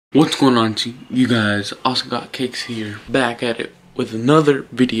What's going on, you guys? Awesome Got Cakes here, back at it with another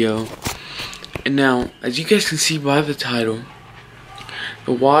video. And now, as you guys can see by the title,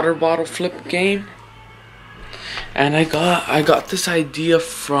 the water bottle flip game. And I got this idea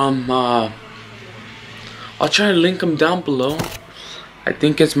from I'll try to link them down below. I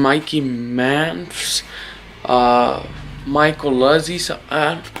think it's Mikey Manfs, Michael Luzzy,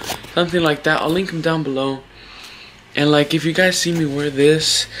 something like that. I'll link them down below. And like, if you guys see me wear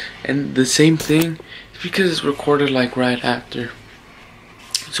this and the same thing, it's because it's recorded like right after.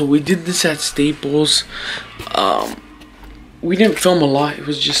 So we did this at Staples. We didn't film a lot, it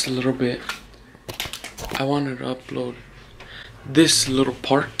was just a little bit. I wanted to upload this little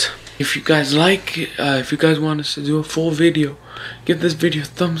part. If you guys like it, if you guys want us to do a full video, give this video a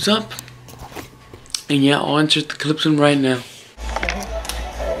thumbs up. And yeah, I'll insert the clips in right now.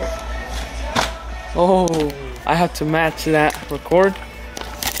 Oh, I have to match that. Record.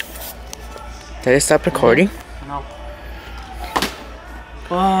 Did it stop recording? No.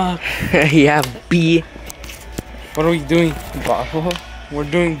 Fuck. Yeah, B. What are we doing? Bottle? We're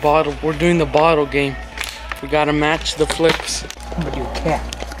doing bottle. We're doing the bottle game. We gotta match the flips. But you can't.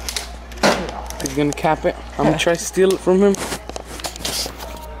 He's gonna cap it. I'm gonna try to steal it from him.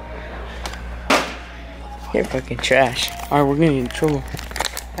 You're fucking trash. Alright, we're gonna get in trouble.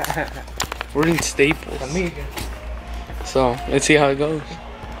 We're in Staples. Amiga. So, let's see how it goes.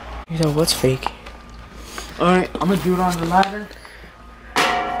 You know what's fake? Alright, I'm gonna do it on the ladder.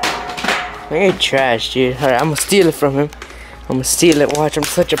 You're trash, dude. Alright, I'm gonna steal it from him. I'm gonna steal it. Watch, I'm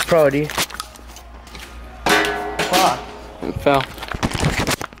such a pro, dude. Fuck. It fell.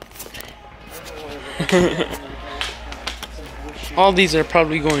 All these are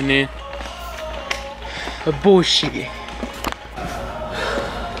probably going in. But bullshit.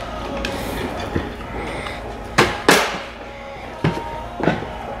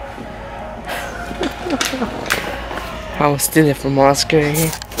 I'm gonna steal it from Oscar right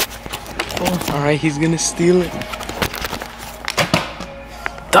here. Oh, alright, he's gonna steal it.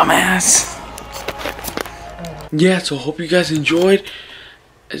 Dumbass. Yeah, so hope you guys enjoyed.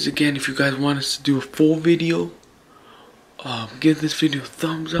 As again, if you guys want us to do a full video, give this video a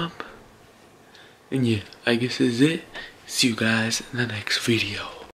thumbs up. And yeah, I guess that's it. See you guys in the next video.